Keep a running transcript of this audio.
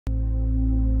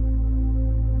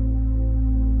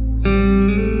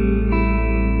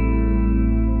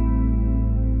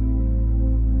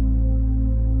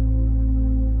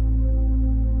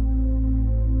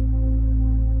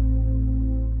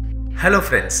Hello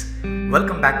friends,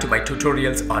 welcome back to my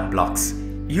tutorials on blocks.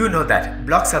 You know that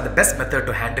blocks are the best method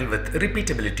to handle with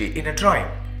repeatability in a drawing.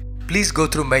 Please go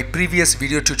through my previous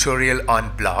video tutorial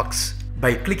on blocks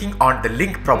by clicking on the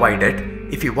link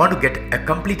provided if you want to get a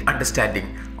complete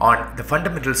understanding on the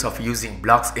fundamentals of using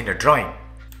blocks in a drawing.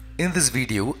 In this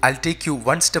video, I'll take you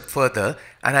one step further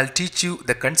and I'll teach you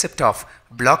the concept of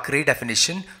block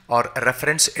redefinition or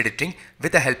reference editing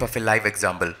with the help of a live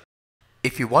example.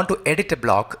 If you want to edit a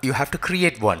block, you have to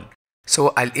create one.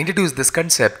 So I'll introduce this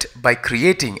concept by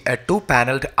creating a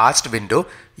two-paneled arched window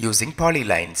using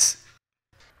polylines.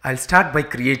 I'll start by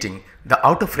creating the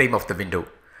outer frame of the window.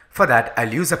 For that,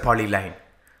 I'll use a polyline.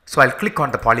 So I'll click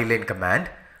on the polyline command,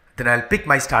 then I'll pick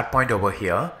my start point over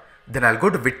here, then I'll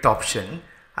go to width option.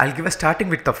 I'll give a starting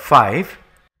width of 5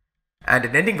 and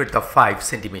an ending width of 5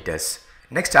 centimeters.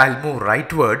 Next, I'll move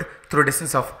rightward through a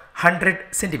distance of 100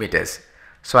 centimeters.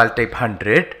 So I'll type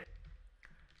 100.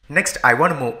 Next, I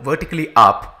want to move vertically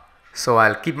up. So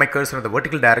I'll keep my cursor in the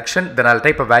vertical direction. Then I'll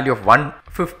type a value of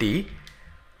 150.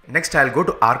 Next, I'll go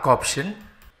to arc option.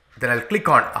 Then I'll click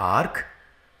on arc.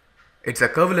 It's a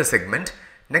curvular segment.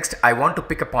 Next, I want to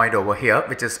pick a point over here,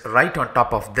 which is right on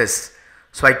top of this.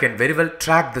 So I can very well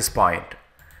track this point.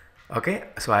 Okay,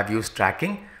 so I've used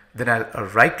tracking. Then I'll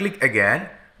right click again.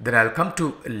 Then I'll come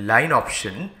to line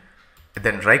option.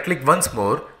 Then right click once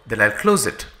more. Then I'll close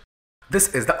it.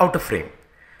 This is the outer frame.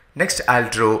 Next, I'll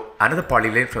draw another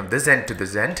polyline from this end to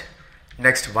this end.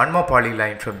 Next, one more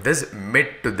polyline from this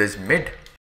mid to this mid.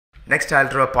 Next, I'll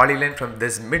draw a polyline from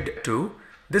this mid to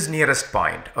this nearest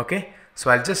point. Okay,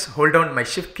 so I'll just hold down my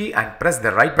shift key and press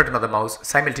the right button of the mouse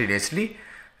simultaneously.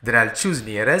 Then I'll choose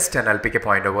nearest and I'll pick a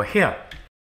point over here.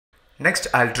 Next,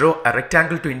 I'll draw a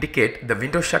rectangle to indicate the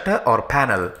window shutter or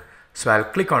panel. So I'll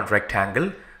click on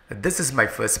rectangle. This is my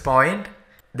first point.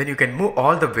 Then you can move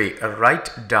all the way right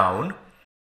down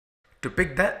to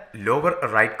pick the lower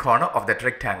right corner of that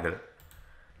rectangle.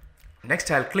 Next,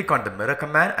 I'll click on the mirror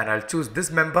command and I'll choose this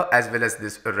member as well as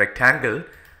this rectangle.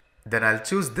 Then I'll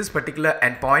choose this particular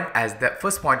endpoint as the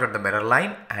first point on the mirror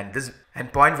line and this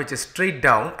endpoint which is straight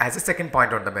down as the second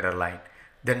point on the mirror line.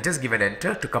 Then just give an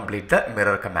enter to complete the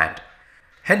mirror command.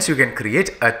 Hence, you can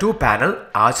create a two-panel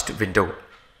arched window.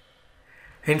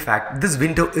 In fact, this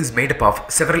window is made up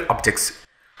of several objects.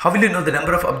 How will you know the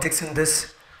number of objects in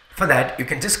this? For that, you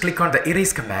can just click on the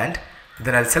erase command.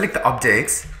 Then I'll select the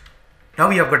objects. Now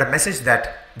we have got a message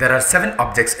that there are 7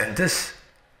 objects in this.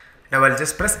 Now I'll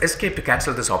just press escape to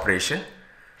cancel this operation.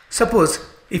 Suppose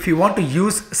if you want to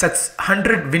use such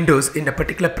 100 windows in a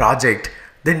particular project,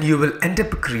 then you will end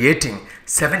up creating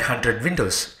 700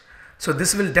 windows. So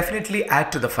this will definitely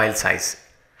add to the file size.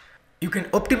 You can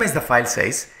optimize the file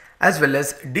size as well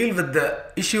as deal with the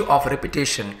issue of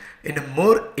repetition in a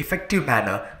more effective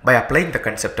manner by applying the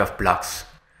concept of blocks.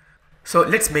 So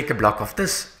let's make a block of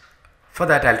this. For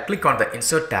that, I'll click on the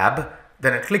Insert tab,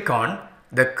 then I'll click on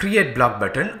the Create Block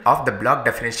button of the Block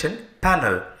Definition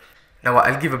panel. Now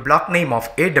I'll give a block name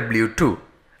of AW2.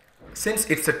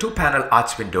 Since it's a two-panel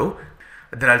arch window,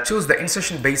 then I'll choose the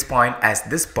insertion base point as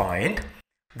this point.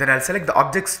 Then I'll select the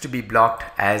objects to be blocked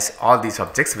as all these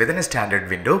objects within a standard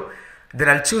window. Then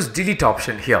I'll choose delete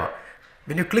option here.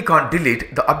 When you click on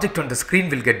delete, the object on the screen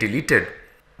will get deleted.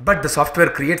 But the software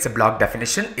creates a block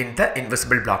definition in the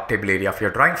invisible block table area of your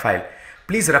drawing file.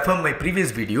 Please refer my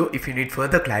previous video if you need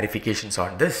further clarifications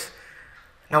on this.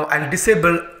 Now I'll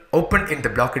disable open in the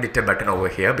block editor button over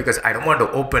here because I don't want to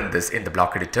open this in the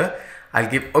block editor. I'll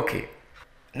give OK.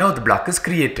 Now the block is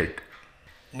created.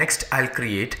 Next, I'll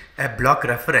create a block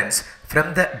reference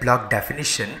from the block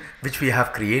definition which we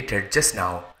have created just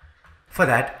now. For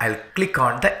that, I'll click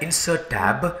on the Insert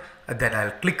tab, then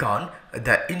I'll click on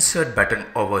the Insert button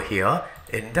over here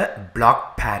in the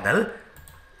block panel.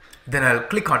 Then I'll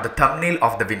click on the thumbnail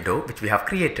of the window which we have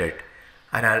created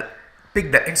and I'll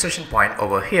pick the insertion point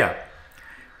over here.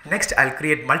 Next, I'll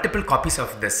create multiple copies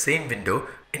of the same window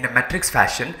in a matrix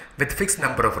fashion with fixed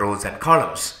number of rows and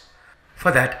columns.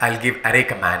 For that, I'll give array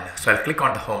command. So I'll click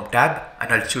on the Home tab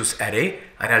and I'll choose array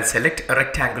and I'll select a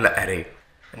rectangular array.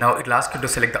 Now it will ask you to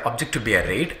select the object to be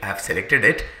arrayed. I have selected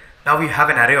it. Now we have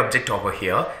an array object over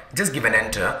here. Just give an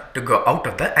enter to go out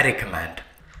of the array command.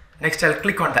 Next, I'll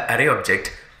click on the array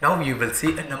object. Now you will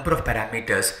see a number of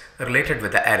parameters related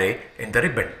with the array in the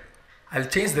ribbon. I'll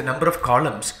change the number of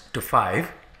columns to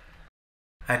 5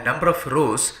 and number of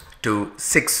rows to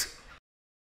 6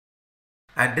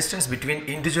 and distance between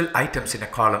individual items in a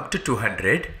column to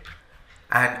 200,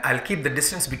 and I'll keep the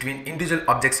distance between individual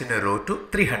objects in a row to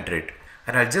 300.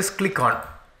 And I'll just click on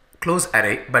Close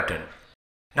Array button.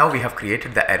 Now we have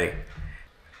created the array.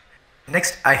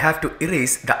 Next, I have to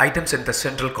erase the items in the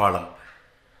central column.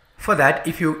 For that,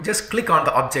 if you just click on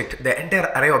the object, the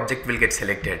entire array object will get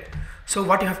selected. So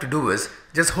what you have to do is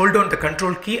just hold down the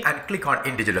control key and click on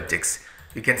individual objects.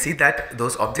 You can see that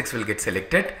those objects will get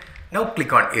selected. Now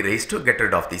click on erase to get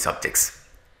rid of these objects.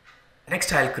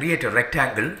 Next, I'll create a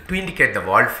rectangle to indicate the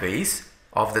wall face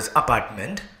of this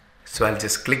apartment. So I'll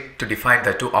just click to define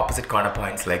the two opposite corner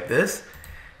points like this.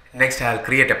 Next, I'll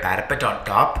create a parapet on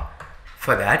top.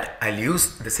 For that, I'll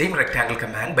use the same rectangle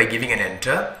command by giving an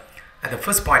enter. At the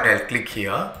first point, I'll click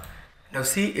here. Now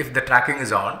see if the tracking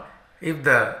is on. If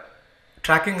the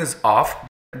tracking is off,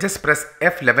 just press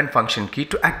F11 function key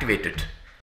to activate it.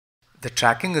 The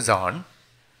tracking is on.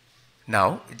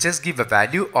 Now just give a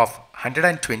value of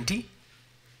 120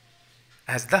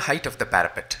 as the height of the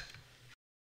parapet.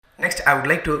 Next, I would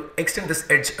like to extend this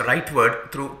edge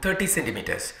rightward through 30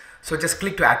 centimeters. So just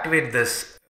click to activate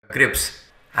this grips,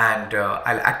 and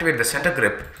I'll activate the center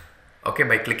grip. Okay,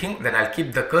 by clicking, then I'll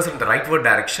keep the cursor in the rightward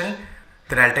direction.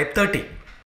 Then I'll type 30.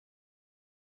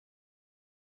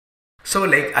 So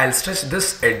like I'll stretch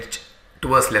this edge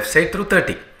towards left side through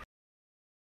 30.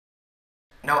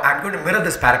 Now I'm going to mirror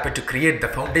this parapet to create the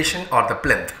foundation or the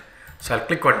plinth. So I'll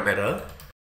click on mirror.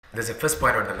 There's a first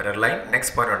point on the mirror line,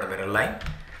 next point on the mirror line.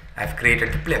 I've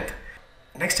created the plinth.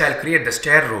 Next, I'll create the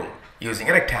stair room using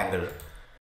a rectangle.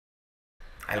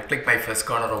 I'll click my first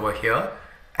corner over here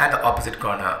and the opposite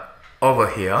corner over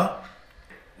here.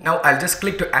 Now I'll just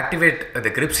click to activate the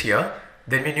grips here.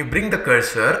 Then when you bring the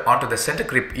cursor onto the center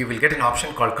grip, you will get an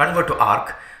option called convert to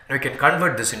arc. Now you can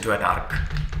convert this into an arc.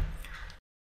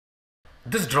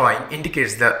 This drawing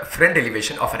indicates the front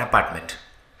elevation of an apartment.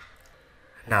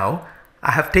 Now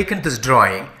I have taken this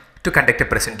drawing to conduct a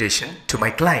presentation to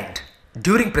my client.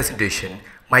 During presentation,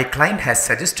 my client has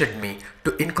suggested me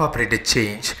to incorporate a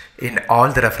change in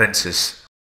all the references.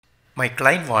 My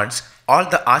client wants all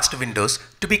the arched windows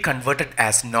to be converted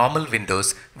as normal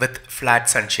windows with flat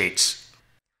sunshades.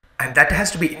 And that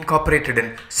has to be incorporated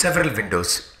in several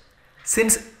windows.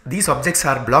 Since these objects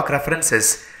are block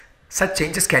references, such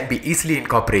changes can be easily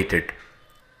incorporated.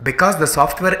 Because the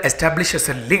software establishes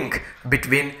a link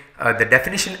between the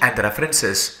definition and the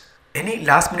references, any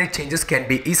last minute changes can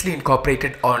be easily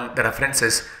incorporated on the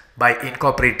references by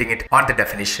incorporating it on the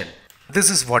definition. This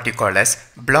is what you call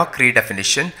as block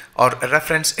redefinition or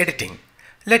reference editing.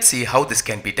 Let's see how this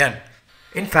can be done.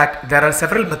 In fact, there are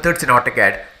several methods in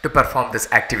AutoCAD to perform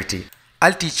this activity.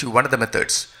 I'll teach you one of the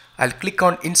methods. I'll click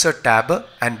on Insert tab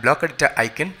and Block Editor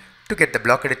icon to get the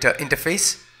Block Editor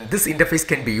interface. This interface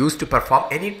can be used to perform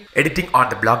any editing on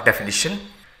the block definition,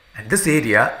 and this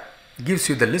area gives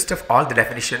you the list of all the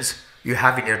definitions you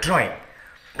have in your drawing.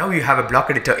 Now you have a block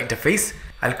editor interface.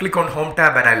 I'll click on Home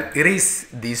tab and I'll erase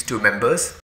these two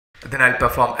members. Then I'll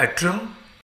perform a trim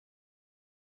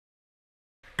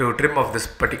to trim of this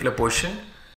particular portion.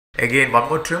 Again one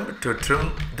more trim to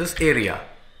trim this area.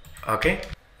 Okay.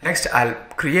 Next I'll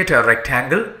create a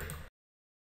rectangle.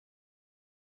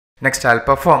 Next I'll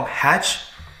perform hatch.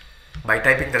 By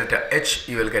typing the letter H,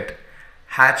 you will get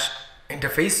hatch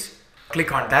interface.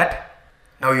 Click on that.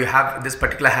 Now you have this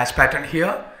particular hatch pattern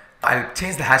here. I'll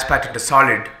change the hatch pattern to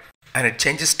solid and it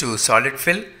changes to solid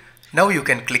fill. Now you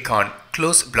can click on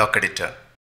Close Block Editor.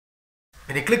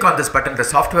 When you click on this button, the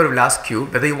software will ask you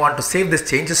whether you want to save these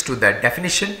changes to the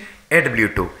definition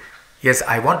AW2. Yes,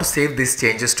 I want to save these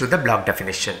changes to the block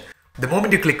definition. The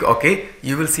moment you click OK,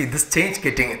 you will see this change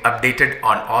getting updated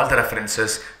on all the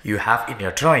references you have in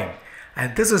your drawing.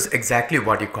 And this is exactly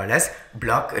what you call as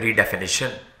block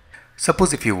redefinition.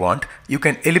 Suppose if you want, you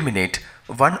can eliminate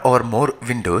one or more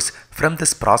windows from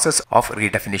this process of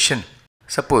redefinition.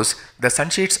 Suppose the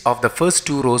sunshades of the first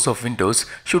two rows of windows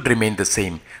should remain the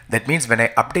same. That means when I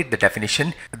update the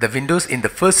definition, the windows in the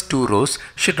first two rows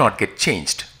should not get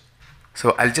changed.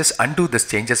 So I'll just undo these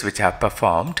changes which I have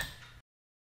performed.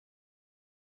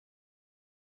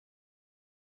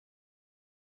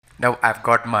 Now I've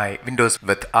got my windows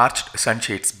with arched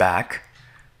sunshades back.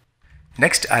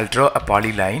 Next I'll draw a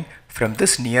polyline from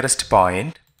this nearest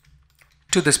point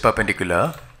to this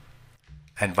perpendicular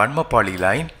and one more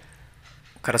polyline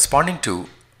corresponding to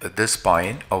this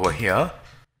point over here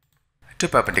to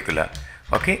perpendicular.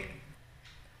 Okay,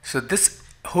 so this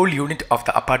whole unit of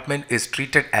the apartment is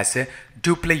treated as a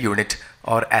duplex unit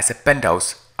or as a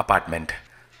penthouse apartment.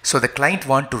 So the client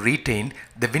want to retain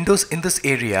the windows in this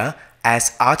area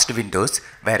as arched windows,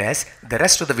 whereas the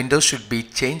rest of the windows should be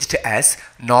changed as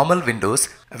normal windows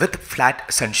with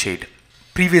flat sunshade.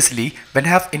 Previously, when I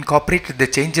have incorporated the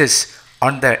changes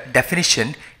on the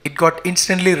definition, it got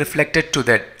instantly reflected to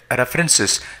the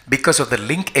references because of the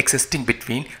link existing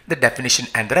between the definition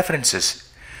and the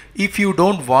references. if you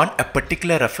don't want a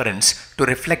particular reference to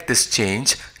reflect this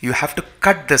change, you have to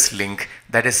cut this link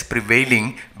that is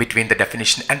prevailing between the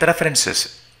definition and the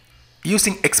references.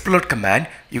 Using explode command,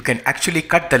 you can actually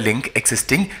cut the link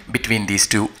existing between these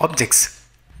two objects.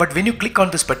 But when you click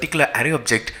on this particular array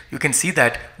object, you can see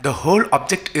that the whole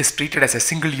object is treated as a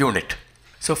single unit.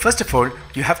 So first of all,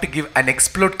 you have to give an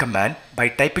explode command by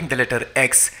typing the letter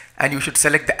X, and you should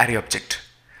select the array object.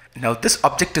 Now this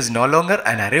object is no longer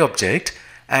an array object,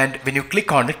 and when you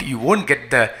click on it, you won't get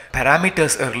the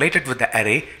parameters related with the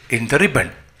array in the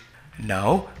ribbon.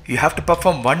 Now you have to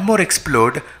perform one more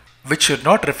explode, which should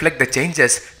not reflect the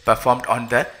changes performed on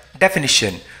the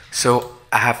definition. So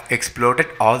I have exploded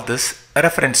all these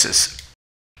references.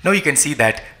 Now you can see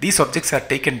that these objects are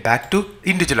taken back to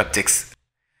individual objects.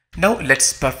 Now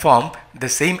let's perform the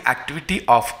same activity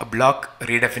of block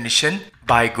redefinition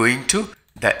by going to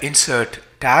the Insert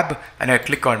tab, and I'll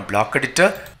click on Block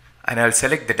Editor, and I'll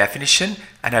select the definition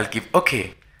and I'll give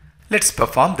OK. Let's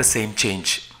perform the same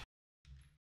change.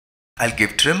 I'll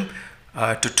give trim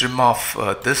to trim off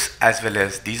this as well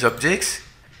as these objects.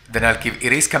 Then I'll give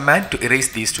erase command to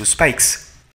erase these two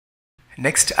spikes.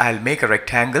 Next I'll make a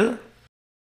rectangle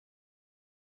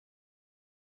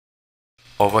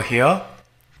over here.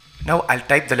 Now I'll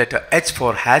type the letter H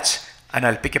for hatch, and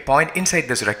I'll pick a point inside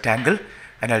this rectangle,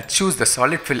 and I'll choose the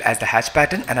solid fill as the hatch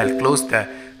pattern, and I'll close the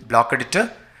block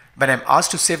editor. When I'm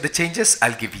asked to save the changes,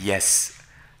 I'll give yes.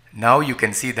 Now you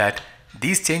can see that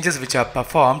these changes which are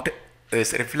performed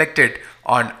is reflected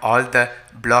on all the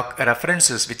block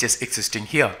references which is existing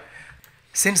here.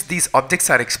 Since these objects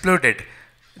are exploded,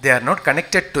 they are not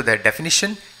connected to the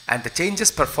definition, and the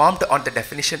changes performed on the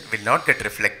definition will not get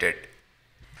reflected.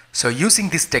 So using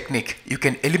this technique, you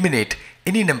can eliminate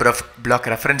any number of block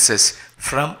references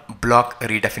from block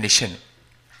redefinition.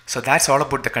 So that's all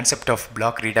about the concept of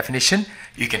block redefinition.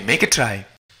 You can make a try.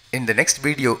 In the next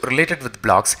video related with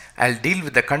blocks, I'll deal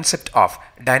with the concept of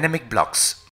dynamic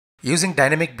blocks. Using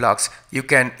dynamic blocks, you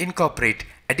can incorporate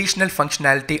additional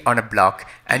functionality on a block,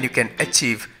 and you can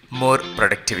achieve more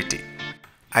productivity.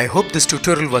 I hope this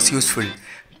tutorial was useful.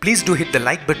 Please do hit the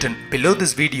like button below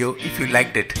this video if you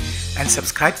liked it, and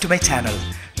subscribe to my channel.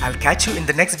 I'll catch you in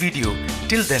the next video.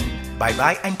 Till then, bye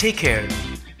bye and take care.